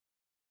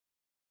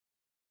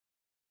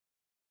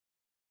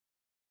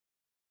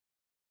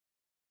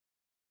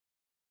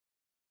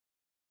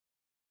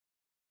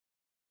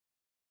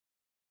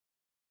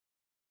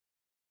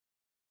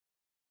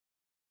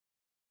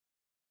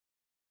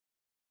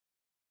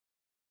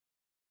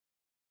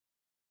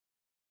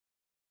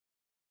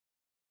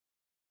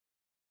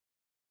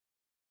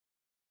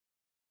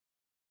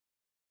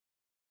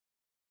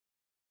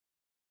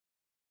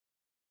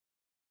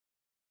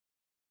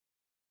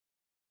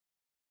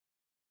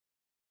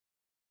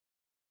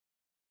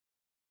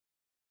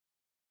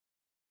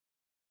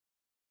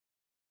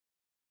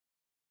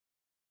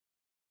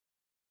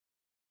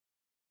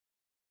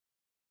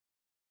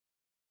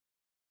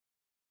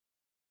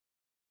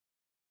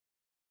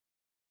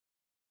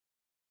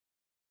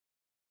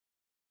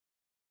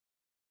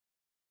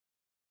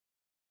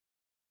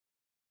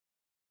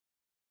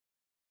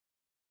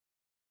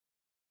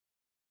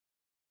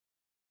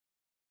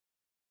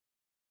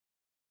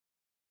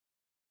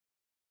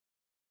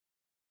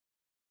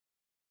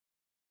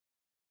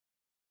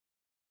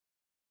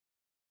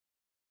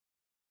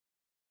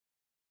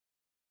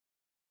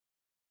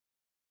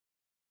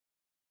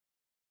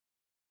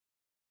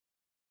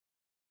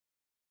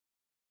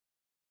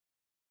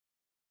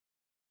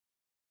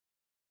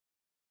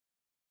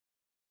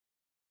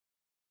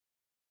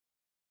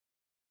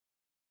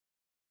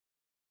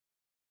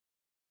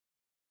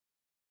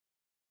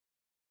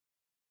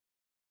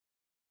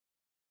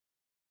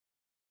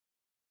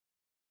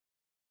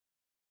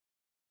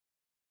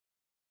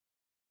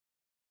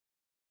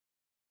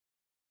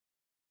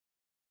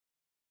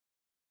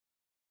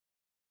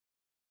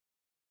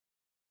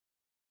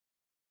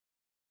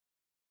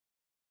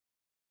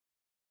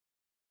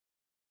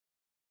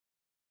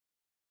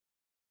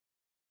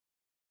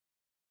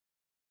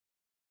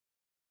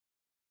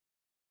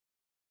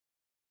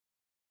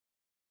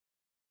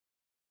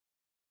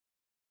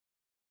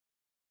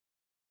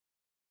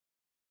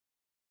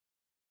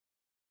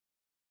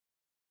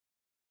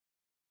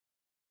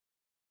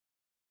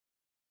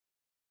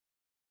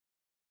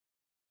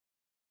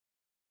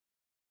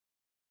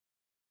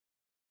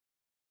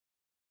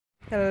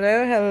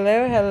Hello,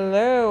 hello,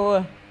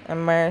 hello.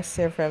 I'm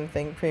Marcia from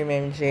Think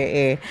Premium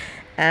JA.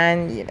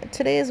 And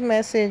today's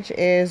message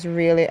is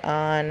really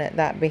on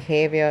that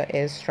behavior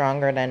is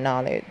stronger than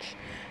knowledge.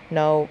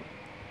 Now,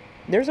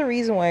 there's a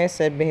reason why I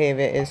said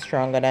behavior is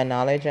stronger than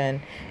knowledge, and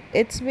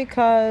it's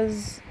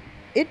because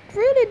it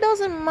really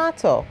doesn't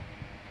matter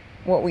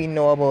what we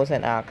know about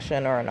an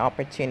action or an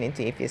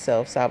opportunity if you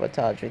self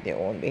sabotage with your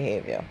own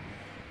behavior.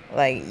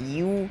 Like,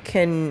 you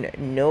can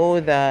know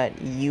that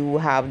you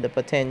have the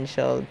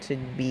potential to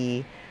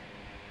be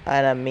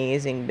an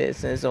amazing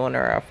business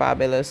owner, a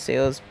fabulous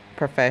sales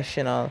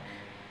professional.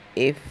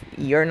 If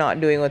you're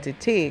not doing what it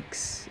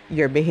takes,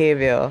 your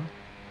behavior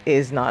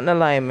is not in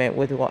alignment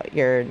with what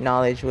your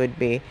knowledge would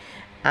be,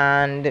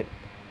 and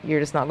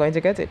you're just not going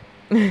to get it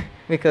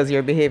because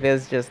your behavior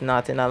is just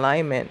not in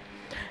alignment.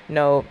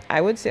 No, I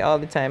would say all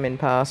the time in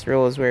past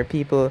roles where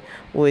people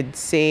would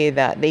say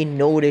that they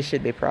know they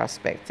should be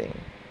prospecting,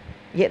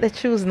 yet they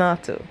choose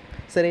not to.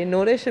 So they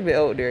know they should be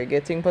out there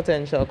getting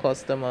potential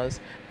customers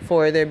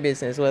for their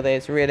business, whether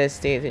it's real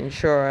estate,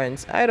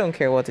 insurance, I don't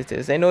care what it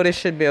is. They know they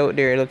should be out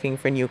there looking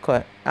for new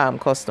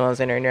customers,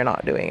 and they're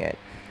not doing it.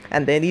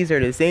 And then these are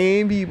the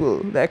same people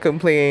that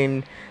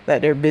complain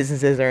that their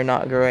businesses are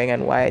not growing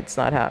and why it's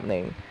not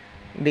happening.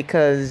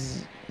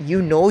 Because you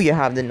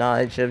have the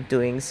knowledge of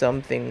doing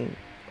something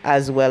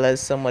as well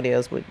as somebody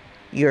else, with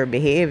your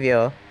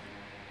behavior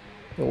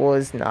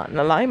was not in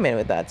alignment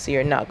with that. So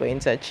you're not going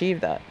to achieve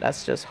that.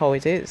 That's just how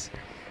it is.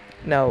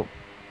 Now,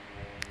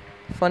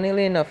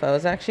 funnily enough, I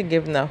was actually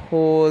given a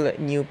whole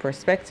new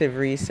perspective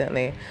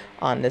recently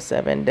on the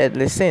seven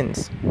deadly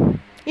sins.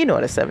 You know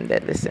what the seven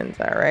deadly sins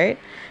are, right?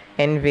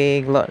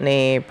 Envy,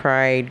 gluttony,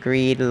 pride,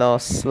 greed,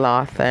 lust,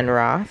 sloth, and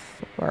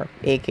wrath, or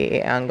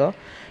aka anger.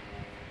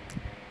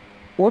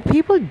 What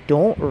people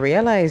don't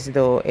realize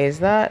though is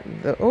that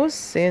those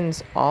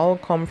sins all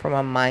come from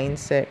a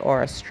mindset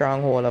or a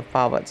stronghold of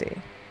poverty.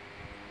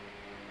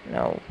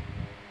 No,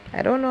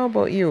 I don't know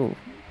about you,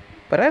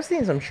 but I've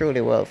seen some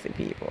truly wealthy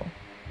people.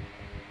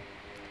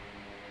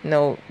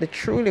 No, the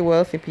truly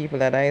wealthy people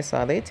that I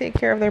saw, they take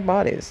care of their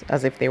bodies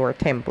as if they were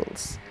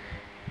temples.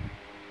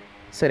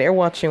 So they're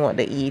watching what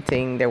they're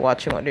eating, they're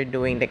watching what they're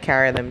doing, they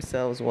carry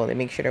themselves well, they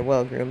make sure they're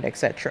well groomed,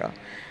 etc.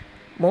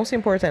 Most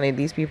importantly,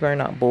 these people are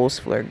not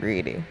boastful or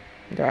greedy.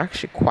 They're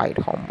actually quite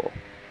humble.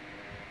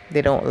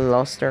 They don't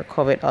lust or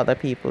covet other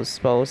people's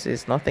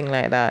spouses, nothing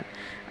like that.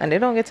 And they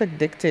don't get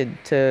addicted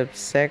to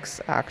sex,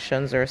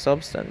 actions, or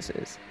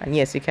substances. And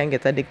yes, you can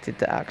get addicted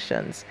to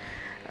actions.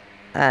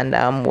 And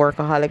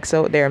workaholics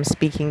out there, I'm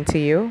speaking to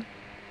you.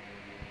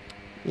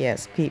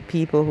 Yes,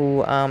 people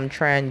who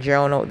try and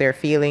drown out their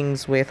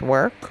feelings with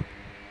work.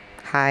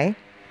 Hi,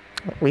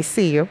 we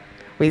see you.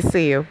 We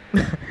see you.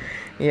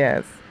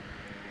 Yes.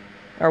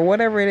 Or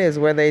whatever it is,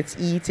 whether it's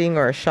eating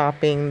or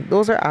shopping,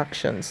 those are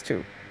actions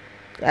too.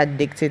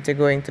 Addicted to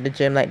going to the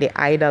gym, like they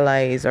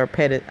idolize or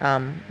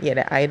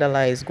they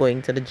idolize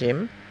going to the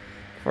gym,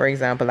 for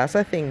example. That's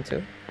a thing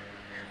too.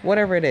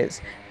 Whatever it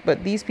is,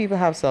 but these people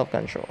have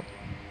self-control,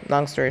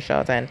 long story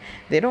short, and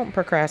they don't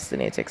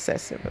procrastinate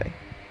excessively.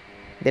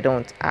 They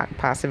don't act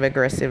passive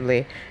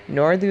aggressively,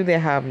 nor do they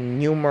have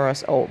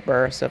numerous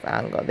outbursts of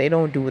anger. They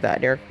don't do that.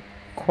 They're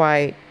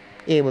quite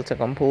able to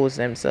compose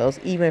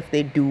themselves, even if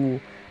they do,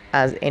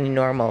 as any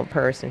normal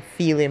person,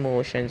 feel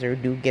emotions or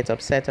do get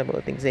upset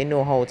about things. They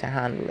know how to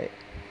handle it.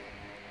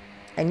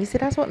 And you see,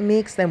 that's what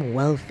makes them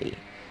wealthy.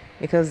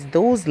 Because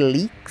those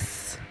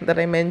leaks that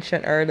I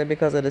mentioned earlier,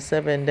 because of the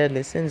seven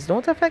deadly sins,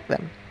 don't affect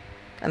them.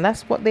 And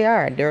that's what they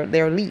are.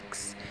 They're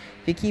leaks.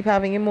 If you keep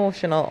having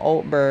emotional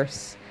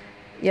outbursts,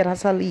 yeah,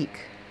 that's a leak.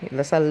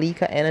 That's a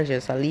leak of energy.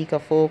 It's a leak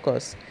of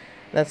focus.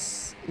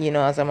 That's,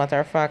 as a matter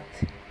of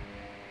fact,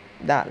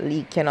 that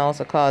leak can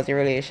also cause your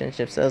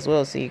relationships as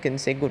well. So you can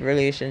say good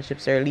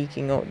relationships are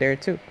leaking out there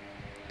too.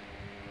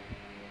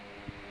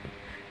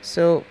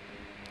 So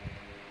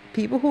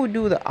people who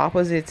do the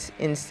opposite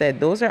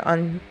instead, those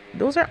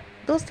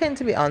tend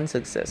to be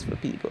unsuccessful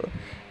people,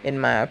 in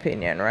my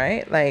opinion,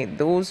 right? Like,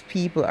 those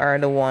people are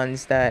the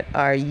ones that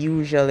are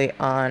usually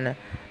on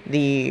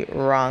the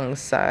wrong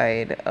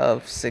side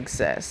of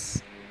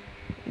success.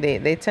 They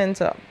tend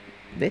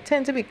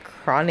to be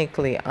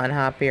chronically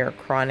unhappy or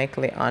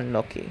chronically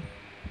unlucky.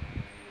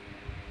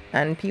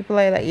 And people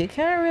like that, you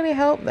can't really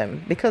help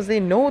them because they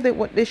know that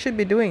what they should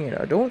be doing.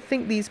 Don't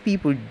think these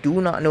people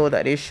do not know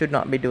that they should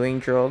not be doing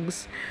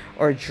drugs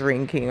or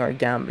drinking or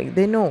gambling.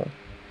 They know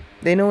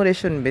they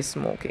shouldn't be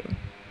smoking.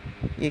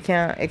 You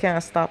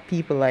can't stop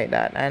people like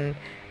that. And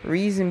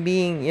reason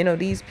being,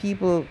 these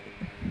people,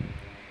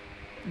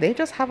 they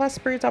just have a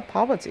spirit of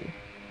poverty.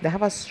 They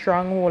have a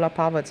stronghold of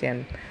poverty,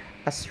 and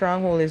a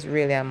stronghold is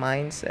really a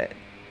mindset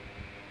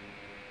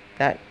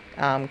that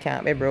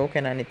can't be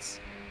broken. And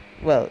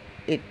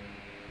it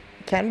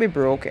can be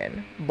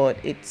broken, but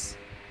it's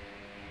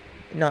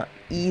not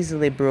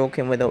easily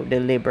broken without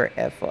deliberate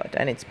effort,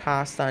 and it's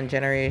passed on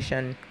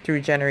generation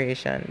through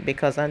generation,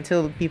 because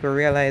until people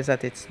realize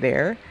that it's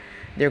there,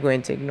 they're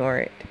going to ignore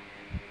it.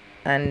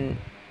 And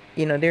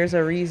there's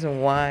a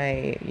reason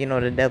why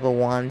the devil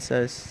wants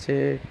us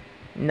to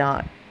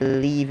not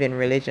believe in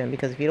religion,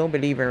 because if you don't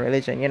believe in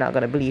religion, you're not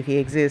going to believe he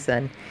exists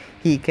and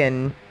he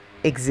can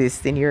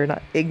exist in your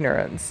not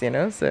ignorance,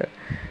 so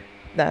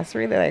that's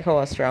really like how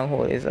a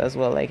stronghold is as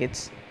well. Like,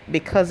 it's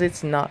because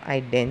it's not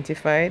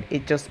identified,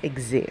 it just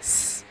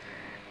exists,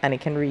 and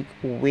it can wreak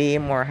way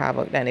more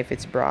havoc than if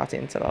it's brought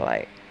into the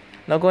light.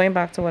 Now, going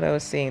back to what I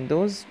was saying,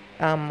 those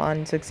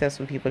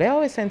unsuccessful people, they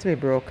always tend to be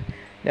broke.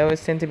 They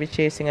always tend to be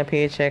chasing a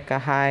paycheck, a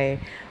high,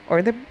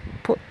 or they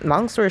put,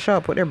 long story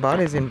short, put their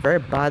bodies in very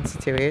bad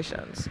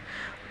situations.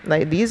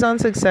 Like, these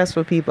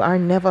unsuccessful people are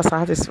never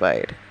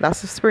satisfied.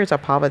 That's the spirit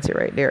of poverty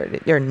right there.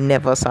 They're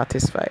never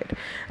satisfied.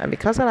 And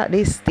because of that,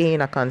 they stay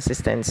in a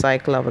consistent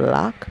cycle of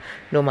lack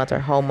no matter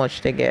how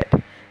much they get.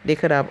 They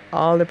could have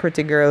all the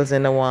pretty girls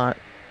in the world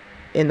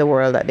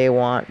that they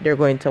want. They're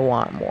going to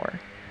want more.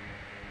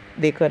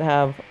 They could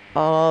have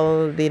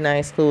all the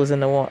nice clothes in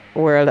the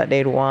world that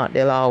they'd want.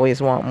 They'll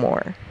always want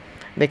more.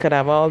 They could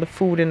have all the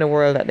food in the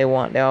world that they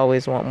want. They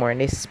always want more. And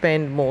they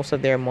spend most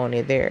of their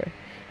money there.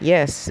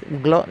 Yes,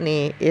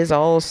 gluttony is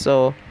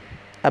also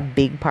a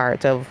big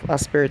part of a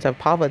spirit of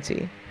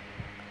poverty.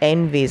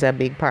 Envy is a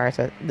big part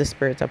of the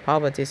spirit of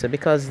poverty. So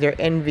because they're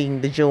envying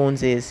the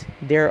Joneses,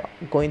 they're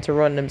going to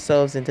run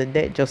themselves into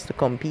debt just to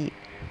compete.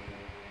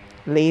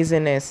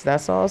 Laziness,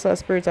 that's also a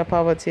spirit of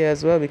poverty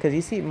as well, because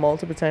you see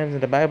multiple times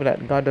in the Bible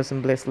that God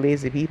doesn't bless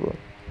lazy people.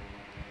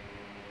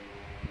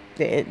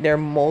 There are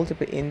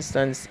multiple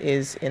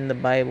instances in the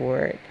Bible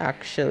where it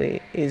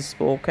actually is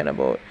spoken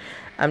about.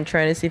 I'm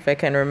trying to see if I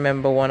can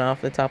remember one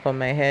off the top of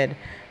my head.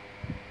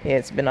 Yeah,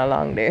 it's been a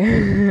long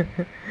day.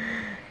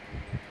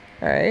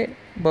 All right.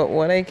 But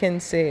what I can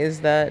say is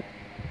that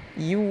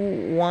you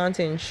want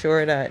to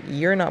ensure that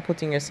you're not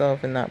putting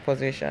yourself in that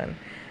position.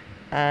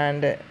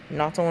 And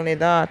not only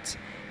that,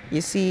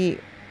 you see,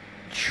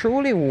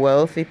 truly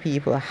wealthy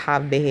people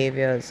have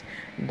behaviors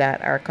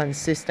that are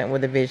consistent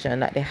with the vision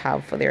that they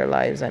have for their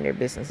lives and their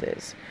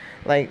businesses.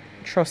 Like,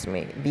 trust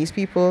me, these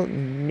people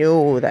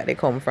know that they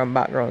come from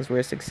backgrounds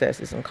where success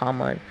isn't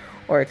common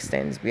or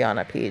extends beyond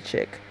a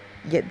paycheck.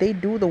 Yet they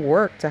do the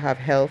work to have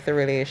healthy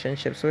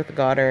relationships with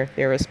God or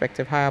their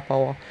respective higher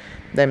power,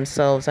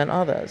 themselves and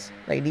others.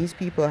 Like, these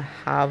people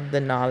have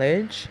the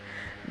knowledge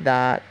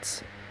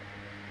that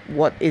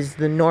what is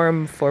the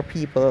norm for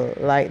people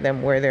like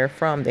them where they're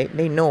from.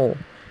 They know.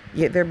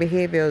 Yet their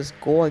behaviors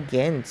go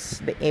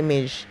against the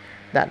image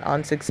that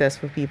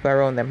unsuccessful people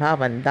around them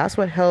have. And that's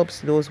what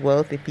helps those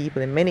wealthy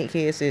people in many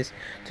cases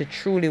to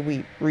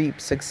truly reap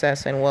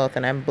success and wealth.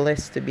 And I'm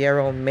blessed to be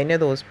around many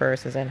of those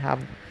persons and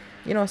have,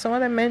 some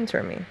of them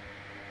mentor me.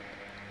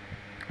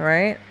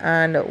 Right?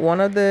 And one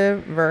of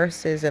the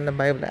verses in the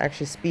Bible that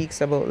actually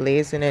speaks about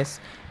laziness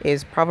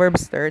is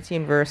Proverbs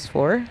 13 verse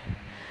 4.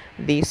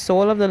 The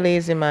soul of the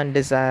lazy man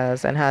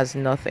desires and has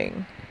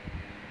nothing,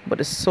 but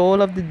the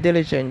soul of the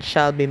diligent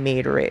shall be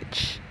made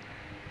rich.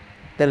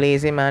 The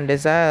lazy man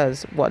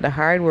desires what the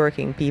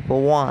hardworking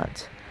people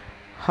want: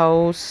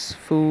 house,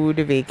 food,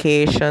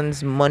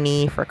 vacations,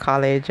 money for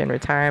college and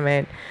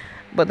retirement.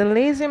 But the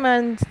lazy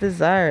man's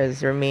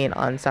desires remain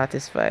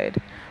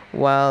unsatisfied,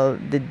 while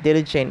the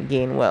diligent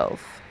gain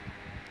wealth.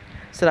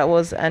 So that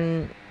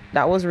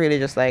was really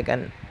just like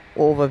an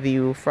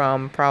overview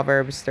from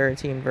Proverbs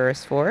 13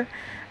 verse 4,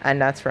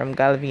 and that's from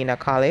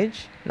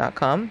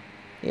galvinacollege.com.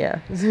 Yeah.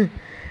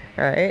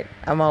 All right,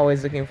 I'm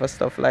always looking for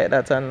stuff like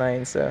that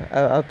online, so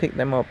I'll pick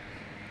them up.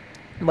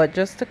 But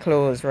just to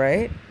close,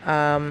 right,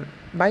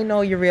 by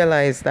now you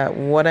realize that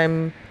what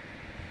I'm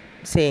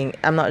saying,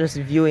 I'm not just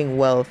viewing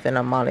wealth in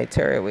a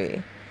monetary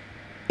way.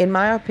 In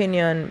my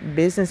opinion,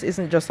 business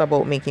isn't just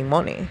about making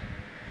money,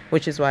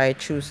 which is why I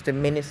choose to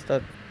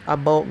minister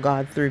about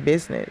God through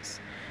business.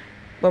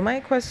 But my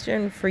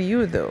question for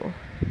you, though,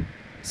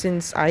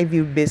 since I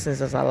view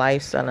business as a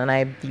lifestyle and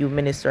I view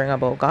ministering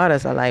about God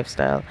as a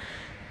lifestyle,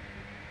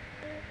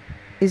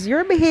 is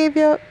your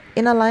behavior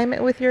in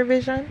alignment with your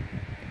vision?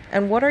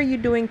 And what are you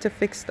doing to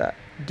fix that?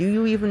 Do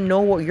you even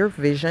know what your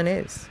vision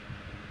is?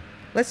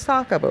 Let's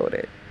talk about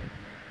it.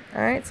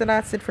 All right, so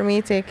that's it for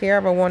me. Take care.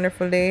 Have a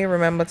wonderful day.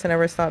 Remember to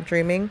never stop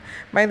dreaming.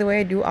 By the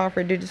way, I do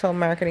offer digital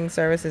marketing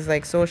services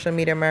like social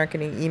media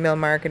marketing, email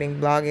marketing,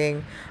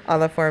 blogging,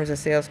 other forms of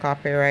sales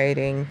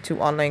copywriting, 2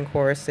 online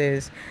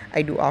courses.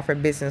 I do offer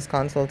business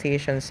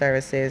consultation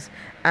services.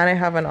 And I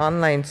have an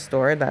online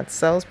store that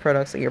sells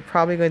products that you're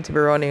probably going to be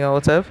running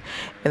out of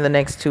in the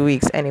next 2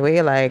 weeks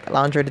anyway, like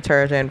laundry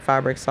detergent,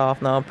 fabric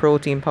softener,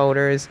 protein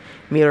powders,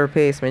 meal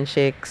replacement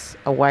shakes,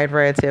 a wide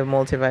variety of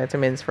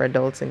multivitamins for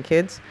adults and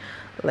kids.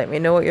 Let me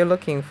know what you're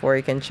looking for.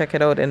 You can check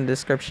it out in the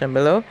description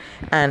below.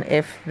 And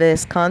if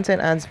this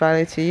content adds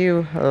value to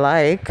you,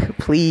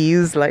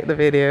 please like the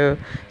video,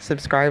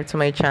 subscribe to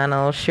my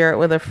channel, share it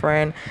with a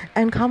friend,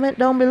 and comment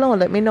down below.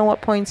 Let me know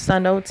what points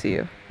stand out to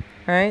you.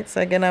 All right,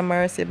 so again, I'm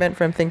Marcy Bent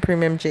from Think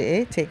Premium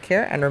JA. Take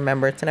care, and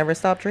remember to never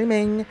stop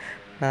dreaming.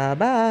 Bye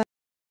bye.